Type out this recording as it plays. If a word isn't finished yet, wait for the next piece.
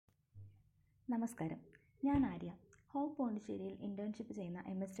നമസ്കാരം. ഞാൻ Arya. Hope പോണ്ടിച്ചേരിയിൽ internship ചെയ്യുന്ന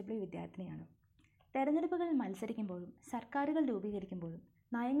MSW വിദ്യാർത്ഥിനിയാണ്. തെരഞ്ഞെടുപ്പുകളിൽ മത്സരിക്കുമ്പോഴും സർക്കാരുകൾ രൂപീകരിക്കുമ്പോഴും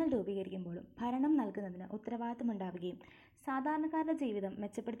നയങ്ങൾ രൂപീകരിക്കുമ്പോഴും ഭരണം നൽകുന്നതിന് ഉത്തരവാദിത്തമുണ്ടാവുകയും സാധാരണക്കാരുടെ ജീവിതം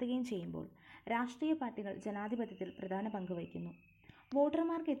മെച്ചപ്പെടുത്തുകയും ചെയ്യുമ്പോൾ രാഷ്ട്രീയ പാർട്ടികൾ ജനാധിപത്യത്തിൽ പ്രധാന പങ്ക് വഹിക്കുന്നു.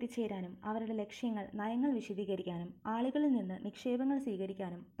 വോട്ടർമാർക്ക് എത്തിച്ചേരാനും അവരുടെ ലക്ഷ്യങ്ങൾ, നയങ്ങൾ വിശദീകരിക്കാനും ആളുകളിൽ നിന്ന് നിക്ഷേപങ്ങൾ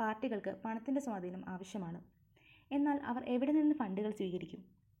സ്വീകരിക്കാനും പാർട്ടികൾക്ക് പണത്തിൻ്റെ സ്വാധീനം ആവശ്യമാണ്. എന്നാൽ അവർ എവിടെ നിന്ന് ഫണ്ടുകൾ സ്വീകരിക്കും?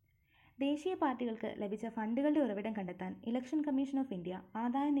 ദേശീയ പാർട്ടികൾക്ക് ലഭിച്ച ഫണ്ടുകളുടെ ഉറവിടം കണ്ടെത്താൻ ഇലക്ഷൻ കമ്മീഷൻ ഓഫ് ഇന്ത്യ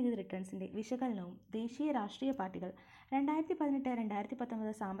ആദായനികുതി റിട്ടേൺസിൻ്റെ വിശകലനവും ദേശീയ രാഷ്ട്രീയ പാർട്ടികൾ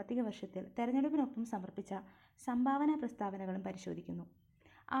 2018-2019 സാമ്പത്തിക വർഷത്തിൽ തെരഞ്ഞെടുപ്പിനൊപ്പം സമർപ്പിച്ച സംഭാവനാ പ്രസ്താവനകളും പരിശോധിക്കുന്നു.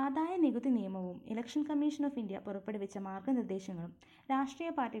 ആദായ നികുതി നിയമവും ഇലക്ഷൻ കമ്മീഷൻ ഓഫ് ഇന്ത്യ പുറപ്പെടുവിച്ച മാർഗനിർദ്ദേശങ്ങളും രാഷ്ട്രീയ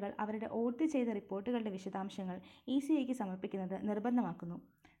പാർട്ടികൾ അവരുടെ ഓഡിറ്റ് ചെയ്ത റിപ്പോർട്ടുകളുടെ വിശദാംശങ്ങൾ ECIക്ക് സമർപ്പിക്കുന്നത് നിർബന്ധമാക്കുന്നു.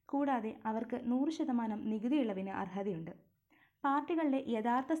 കൂടാതെ അവർക്ക് 100% നികുതി ഇളവിന് അർഹതയുണ്ട്. പാർട്ടികളുടെ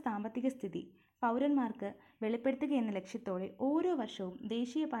യഥാർത്ഥ സാമ്പത്തിക സ്ഥിതി പൗരന്മാർക്ക് വെളിപ്പെടുത്തുകയെന്ന ലക്ഷ്യത്തോടെ ഓരോ വർഷവും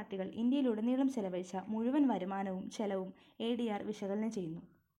ദേശീയ പാർട്ടികൾ ഇന്ത്യയിലുടനീളം ചെലവഴിച്ച മുഴുവൻ വരുമാനവും ചെലവും ADR വിശകലനം ചെയ്യുന്നു.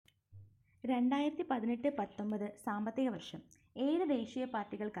 2018-19 സാമ്പത്തിക വർഷം 7 ദേശീയ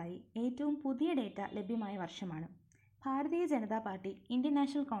പാർട്ടികൾക്കായി ഏറ്റവും പുതിയ ഡേറ്റ ലഭ്യമായ വർഷമാണ്. Bharatiya Janata party, Indian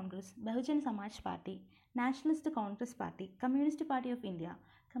national Congress, Bahujan Samaj party, nationalist Congress party, communist party of India,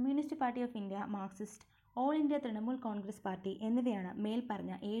 communist party of India Marxist, all India Trinamool Congress party എന്നിവയാണ്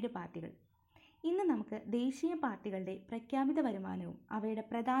മേൽപ്പറഞ്ഞ 7 പാർട്ടികൾ. ഇന്ന് നമുക്ക് ദേശീയ പാർട്ടികളുടെ പ്രഖ്യാപിത വരുമാനവും അവയുടെ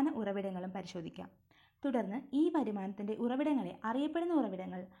പ്രധാന ഉറവിടങ്ങളും പരിശോധിക്കാം. തുടർന്ന് ഈ വരുമാനത്തിൻ്റെ ഉറവിടങ്ങളെ അറിയപ്പെടുന്ന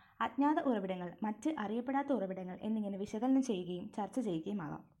ഉറവിടങ്ങൾ, അജ്ഞാത ഉറവിടങ്ങൾ, മറ്റ് അറിയപ്പെടാത്ത ഉറവിടങ്ങൾ എന്നിങ്ങനെ വിശകലനം ചെയ്യുകയും ചർച്ച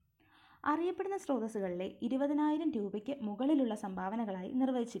ചെയ്യുകയുമാകാം. അറിയപ്പെടുന്ന സ്രോതസ്സുകളിലെ 20,000 രൂപയ്ക്ക് മുകളിലുള്ള സംഭാവനകളായി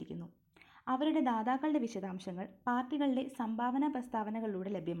നിർവചിച്ചിരിക്കുന്നു. അവരുടെ ദാതാക്കളുടെ വിശദാംശങ്ങൾ പാർട്ടികളുടെ സംഭാവനാ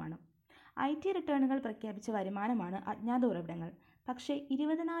പ്രസ്താവനകളിലൂടെ ലഭ്യമാണ്. IT റിട്ടേണുകൾ പ്രഖ്യാപിച്ച വരുമാനമാണ് അജ്ഞാത ഉറവിടങ്ങൾ. പക്ഷേ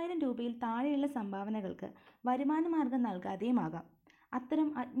 20,000 രൂപയിൽ താഴെയുള്ള സംഭാവനകൾക്ക് വരുമാന മാർഗം നൽകാതെയുമാകാം. അത്തരം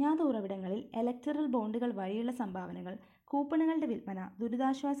അജ്ഞാത ഉറവിടങ്ങളിൽ ഇലക്ടറൽ ബോണ്ടുകൾ വഴിയുള്ള സംഭാവനകൾ, കൂപ്പണുകളുടെ വിൽപ്പന,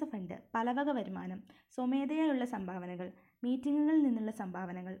 ദുരിതാശ്വാസ ഫണ്ട്, പലവക വരുമാനം, സ്വമേധയായുള്ള സംഭാവനകൾ, മീറ്റിങ്ങുകളിൽ നിന്നുള്ള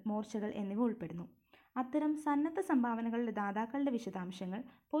സംഭാവനകൾ, മോർച്ചകൾ എന്നിവ ഉൾപ്പെടുന്നു. അത്തരം സന്നദ്ധ സംഭാവനകളുടെ ദാതാക്കളുടെ വിശദാംശങ്ങൾ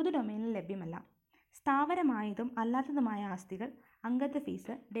പൊതു ഡൊമെയ്നിൽ ലഭ്യമല്ല. സ്ഥാവരമായതും അല്ലാത്തതുമായ ആസ്തികൾ, അംഗത്വ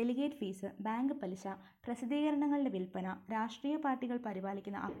ഫീസ്, ഡെലിഗേറ്റ് ഫീസ്, ബാങ്ക് പലിശ, പ്രസിദ്ധീകരണങ്ങളുടെ വിൽപ്പന, രാഷ്ട്രീയ പാർട്ടികൾ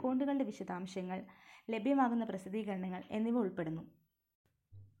പരിപാലിക്കുന്ന അക്കൗണ്ടുകളുടെ വിശദാംശങ്ങൾ, ലഭ്യമാകുന്ന പ്രസിദ്ധീകരണങ്ങൾ എന്നിവ ഉൾപ്പെടുന്നു.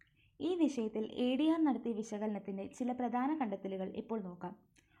 ഈ വിഷയത്തിൽ ADR നടത്തിയ വിശകലനത്തിൻ്റെ ചില പ്രധാന കണ്ടെത്തലുകൾ ഇപ്പോൾ നോക്കാം.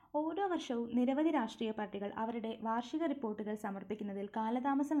 ഓരോ വർഷവും നിരവധി രാഷ്ട്രീയ പാർട്ടികൾ അവരുടെ വാർഷിക റിപ്പോർട്ടുകൾ സമർപ്പിക്കുന്നതിൽ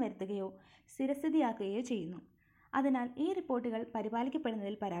കാലതാമസം വരുത്തുകയോ സ്ഥിരസ്ഥിതിയാക്കുകയോ ചെയ്യുന്നു. അതിനാൽ ഈ റിപ്പോർട്ടുകൾ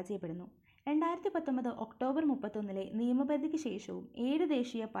പരിപാലിക്കപ്പെടുന്നതിൽ പരാജയപ്പെടുന്നു. 2019 ഒക്ടോബർ 31 നിയമപരിധിക്ക് ശേഷവും 7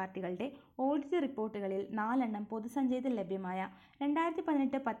 ദേശീയ പാർട്ടികളുടെ ഓഡിറ്റ് റിപ്പോർട്ടുകളിൽ 4 പൊതുസഞ്ചയത്തിൽ ലഭ്യമായ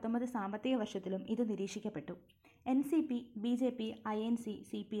 2018-19 സാമ്പത്തിക വർഷത്തിലും ഇത് നിരീക്ഷിക്കപ്പെട്ടു. NCP, BJP, INC,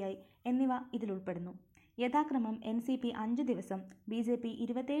 CPI എന്നിവ ഇതിലുൾപ്പെടുന്നു. യഥാക്രമം NCP 5 ദിവസം, BJP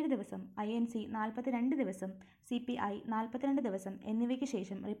 27 ദിവസം, INC 42 ദിവസം, CPI 42 ദിവസം എന്നിവയ്ക്ക്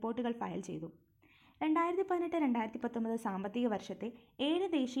ശേഷം റിപ്പോർട്ടുകൾ ഫയൽ ചെയ്തു. 2018-2019 സാമ്പത്തിക വർഷത്തെ 7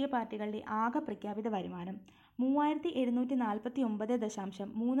 ദേശീയ പാർട്ടികളുടെ ആകെ പ്രഖ്യാപിത വരുമാനം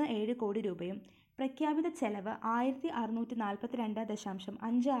 3,749.37 കോടി രൂപയും പ്രഖ്യാപിത ചെലവ്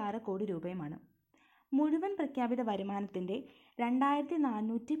 1,642.56 കോടി രൂപയുമാണ്. മുഴുവൻ പ്രഖ്യാപിത വരുമാനത്തിൻ്റെ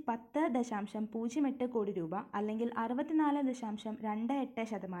 2,410.08 കോടി രൂപ അല്ലെങ്കിൽ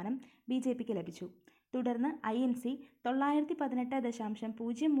 64.28% BJPക്ക് ലഭിച്ചു. തുടർന്ന് INC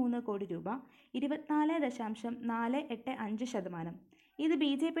 918.03 കോടി രൂപ 24.485%. ഇത്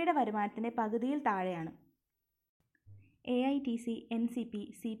BJPയുടെ വരുമാനത്തിൻ്റെ പകുതിയിൽ താഴെയാണ്. AITC, NCP,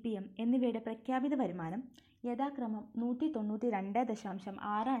 CPM എന്നിവയുടെ പ്രഖ്യാപിത വരുമാനം യഥാക്രമം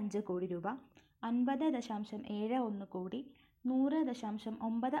 192.65 കോടി രൂപ, 50.71 കോടി,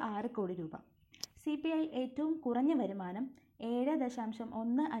 100.96 കോടി രൂപ. CPI ഏറ്റവും കുറഞ്ഞ വരുമാനം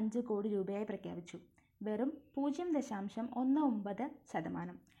 7.15 കോടി രൂപയായി പ്രഖ്യാപിച്ചു, വെറും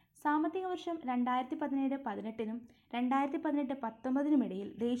 0.19%. സാമ്പത്തിക വർഷം 2017-18 2018-19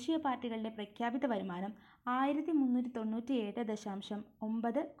 ദേശീയ പാർട്ടികളുടെ പ്രഖ്യാപിത വരുമാനം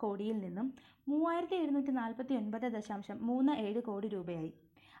 1,397.9 കോടിയിൽ നിന്നും 3,749.37 കോടി രൂപയായി,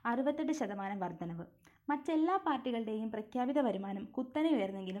 68% വർധനവ്. മറ്റെല്ലാ പാർട്ടികളുടെയും പ്രഖ്യാപിത വരുമാനം കുത്തനെ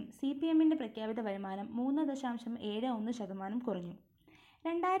ഉയർന്നെങ്കിലും CPMൻ്റെ പ്രഖ്യാപിത വരുമാനം 3.71% കുറഞ്ഞു.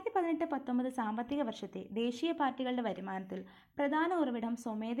 2018-19 സാമ്പത്തിക വർഷത്തെ ദേശീയ പാർട്ടികളുടെ വരുമാനത്തിൽ പ്രധാന ഉറവിടം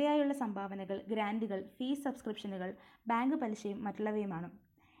സ്വമേധയായുള്ള സംഭാവനകൾ, ഗ്രാൻറ്റുകൾ, ഫീസ് സബ്സ്ക്രിപ്ഷനുകൾ, ബാങ്ക് പലിശയും മറ്റുള്ളവയുമാണ്.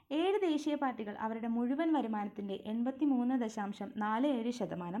 7 ദേശീയ പാർട്ടികൾ അവരുടെ മുഴുവൻ വരുമാനത്തിൻ്റെ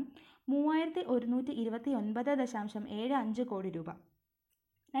 83.47%, 3,129.75 കോടി രൂപ,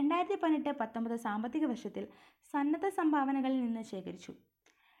 2018-19 സാമ്പത്തിക വർഷത്തിൽ സന്നദ്ധ സംഭാവനകളിൽ നിന്ന് ശേഖരിച്ചു.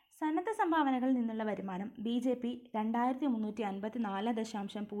 സന്നദ്ധ സംഭാവനകളിൽ നിന്നുള്ള വരുമാനം BJP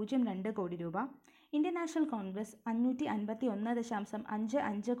 2354.02 കോടി രൂപ, ഇന്ത്യൻ നാഷണൽ കോൺഗ്രസ്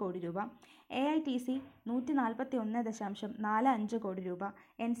 551.55 കോടി രൂപ, AITC 141.45 കോടി രൂപ,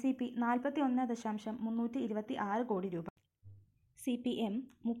 NCP 41.326 കോടി രൂപ, CPM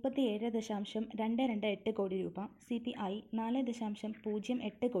 37.228 കോടി രൂപ, CPI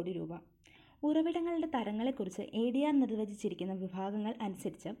 4.08 കോടി രൂപ. ഉറവിടങ്ങളുടെ തരങ്ങളെക്കുറിച്ച് ADR നിർവചിച്ചിരിക്കുന്ന വിഭാഗങ്ങൾ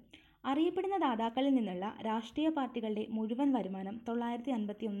അനുസരിച്ച് അറിയപ്പെടുന്ന ദാതാക്കളിൽ നിന്നുള്ള രാഷ്ട്രീയ പാർട്ടികളുടെ മുഴുവൻ വരുമാനം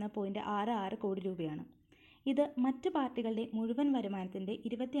 951.66 കോടി രൂപയാണ്. ഇത് മറ്റു പാർട്ടികളുടെ മുഴുവൻ വരുമാനത്തിൻ്റെ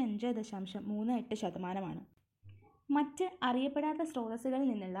 25.38%. മറ്റ് അറിയപ്പെടാത്ത സ്രോതസ്സുകളിൽ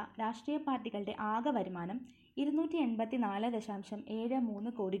നിന്നുള്ള രാഷ്ട്രീയ പാർട്ടികളുടെ ആകെ വരുമാനം 284.73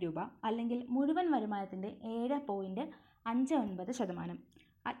 കോടി രൂപ, അല്ലെങ്കിൽ മുഴുവൻ വരുമാനത്തിൻ്റെ 7.59%.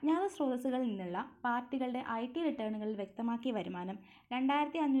 അജ്ഞാത സ്രോതസ്സുകളിൽ നിന്നുള്ള പാർട്ടികളുടെ IT റിട്ടേണുകളിൽ വ്യക്തമാക്കിയ വരുമാനം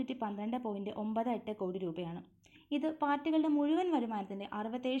 2512.98 കോടി രൂപയാണ്. ഇത് പാർട്ടികളുടെ മുഴുവൻ വരുമാനത്തിൻ്റെ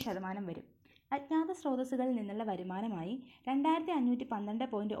 67% വരും. അജ്ഞാത സ്രോതസ്സുകളിൽ നിന്നുള്ള വരുമാനമായി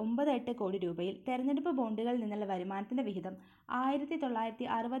 2512.98 കോടി രൂപയിൽ തെരഞ്ഞെടുപ്പ് ബോണ്ടുകളിൽ നിന്നുള്ള വരുമാനത്തിൻ്റെ വിഹിതം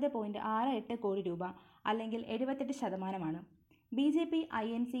 1960.68 കോടി രൂപ, അല്ലെങ്കിൽ 78%. BJP,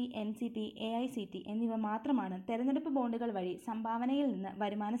 INC, NCP, AICT എന്നിവ മാത്രമാണ് തെരഞ്ഞെടുപ്പ് ബോണ്ടുകൾ വഴി സംഭാവനയിൽ നിന്ന്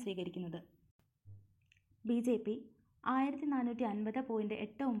വരുമാനം സ്വീകരിക്കുന്നത്. BJP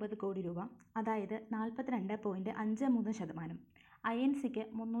 1450.89 കോടി രൂപ, അതായത് 42.53%. INCക്ക്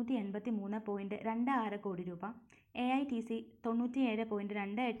 383.26 കോടി രൂപ, AITC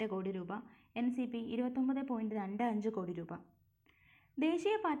 97.28 കോടി രൂപ, NCP 29.25 കോടി രൂപ.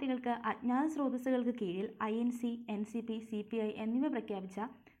 ദേശീയ പാർട്ടികൾക്ക് അജ്ഞാത സ്രോതസ്സുകൾക്ക് കീഴിൽ INC, NCP, CPI എന്നിവ പ്രഖ്യാപിച്ച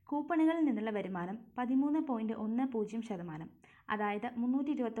കൂപ്പണുകളിൽ നിന്നുള്ള വരുമാനം 13.10%, അതായത്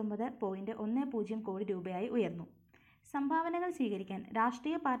 329.10 കോടി രൂപയായി ഉയർന്നു. സംഭാവനകൾ സ്വീകരിക്കാൻ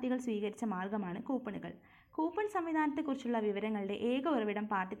രാഷ്ട്രീയ പാർട്ടികൾ സ്വീകരിച്ച മാർഗമാണ് കൂപ്പണുകൾ. കൂപ്പൺ സംവിധാനത്തെക്കുറിച്ചുള്ള വിവരങ്ങളുടെ ഏക ഉറവിടം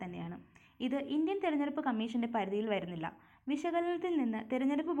പാർട്ടി തന്നെയാണ്. ഇത് ഇന്ത്യൻ തെരഞ്ഞെടുപ്പ് കമ്മീഷന്റെ പരിധിയിൽ വരുന്നില്ല. വിശകലനത്തിൽ നിന്ന്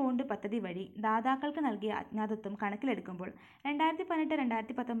തെരഞ്ഞെടുപ്പ് ബോണ്ട് പദ്ധതി വഴി ദാതാക്കൾക്ക് നൽകിയ അജ്ഞാതത്വം കണക്കിലെടുക്കുമ്പോൾ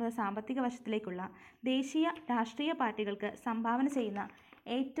 2018-2019 സാമ്പത്തിക വർഷത്തിലേക്കുള്ള ദേശീയ രാഷ്ട്രീയ പാർട്ടികൾക്ക് സംഭാവന ചെയ്യുന്ന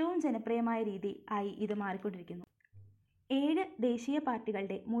ഏറ്റവും ജനപ്രിയമായ രീതി ആയി ഇത് മാറിക്കൊണ്ടിരിക്കുന്നു. 7 ദേശീയ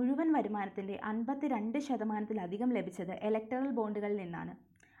പാർട്ടികളുടെ മുഴുവൻ വരുമാനത്തിൻ്റെ 52%-ലധികം ലഭിച്ചത് ഇലക്ടറൽ ബോണ്ടുകളിൽ നിന്നാണ്.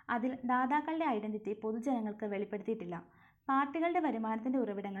 അതിൽ ദാതാക്കളുടെ ഐഡന്റിറ്റി പൊതുജനങ്ങൾക്ക് വെളിപ്പെടുത്തിയിട്ടില്ല. പാർട്ടികളുടെ വരുമാനത്തിൻ്റെ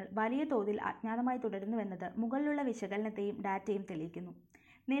ഉറവിടങ്ങൾ വലിയ തോതിൽ അജ്ഞാതമായി തുടരുന്നുവെന്നത് മുകളിലുള്ള വിശകലനത്തെയും ഡാറ്റയും തെളിയിക്കുന്നു.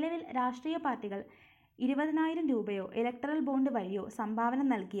 നിലവിൽ രാഷ്ട്രീയ പാർട്ടികൾ 20,000 രൂപയോ ഇലക്ടറൽ ബോണ്ട് വഴിയോ സംഭാവന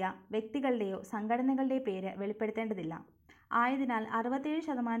നൽകിയ വ്യക്തികളുടെയോ സംഘടനകളുടെയോ പേര് വെളിപ്പെടുത്തേണ്ടതില്ല. ആയതിനാൽ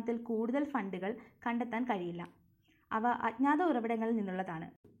 67%-ൽ കൂടുതൽ ഫണ്ടുകൾ കണ്ടെത്താൻ കഴിയില്ല. അവ അജ്ഞാത ഉറവിടങ്ങളിൽ നിന്നുള്ളതാണ്.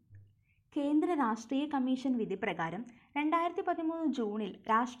 കേന്ദ്ര രാഷ്ട്രീയ കമ്മീഷൻ വിധി പ്രകാരം 2013 ജൂണിൽ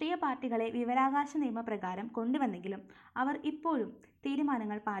രാഷ്ട്രീയ പാർട്ടികളെ വിവരാവകാശ നിയമപ്രകാരം കൊണ്ടുവന്നെങ്കിലും അവർ ഇപ്പോഴും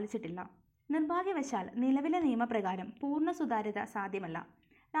തീരുമാനങ്ങൾ പാലിച്ചിട്ടില്ല. നിർഭാഗ്യവശാൽ നിലവിലെ നിയമപ്രകാരം പൂർണ്ണ സുതാര്യത സാധ്യമല്ല.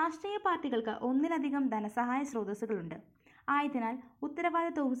 രാഷ്ട്രീയ പാർട്ടികൾക്ക് ഒന്നിലധികം ധനസഹായ സ്രോതസ്സുകളുണ്ട്. ആയതിനാൽ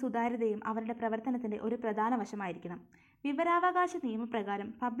ഉത്തരവാദിത്വവും സുതാര്യതയും അവരുടെ പ്രവർത്തനത്തിൻ്റെ ഒരു പ്രധാന വശമായിരിക്കണം. വിവരാവകാശ നിയമപ്രകാരം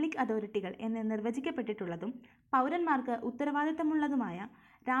പബ്ലിക് അതോറിറ്റികൾ എന്ന് നിർവചിക്കപ്പെട്ടിട്ടുള്ളതും പൗരന്മാർക്ക് ഉത്തരവാദിത്തമുള്ളതുമായ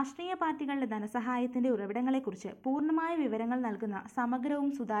രാഷ്ട്രീയ പാർട്ടികളുടെ ധനസഹായത്തിൻ്റെ ഉറവിടങ്ങളെക്കുറിച്ച് പൂർണ്ണമായ വിവരങ്ങൾ നൽകുന്ന സമഗ്രവും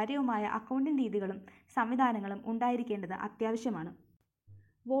സുതാര്യവുമായ അക്കൗണ്ടിംഗ് രീതികളും സംവിധാനങ്ങളും ഉണ്ടായിരിക്കേണ്ടത് അത്യാവശ്യമാണ്.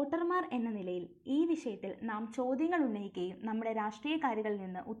 വോട്ടർമാർ എന്ന നിലയിൽ ഈ വിഷയത്തിൽ നാം ചോദ്യങ്ങൾ ഉന്നയിക്കുകയും നമ്മുടെ രാഷ്ട്രീയക്കാരികളിൽ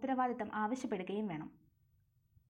നിന്ന് ഉത്തരവാദിത്തം ആവശ്യപ്പെടുകയും വേണം.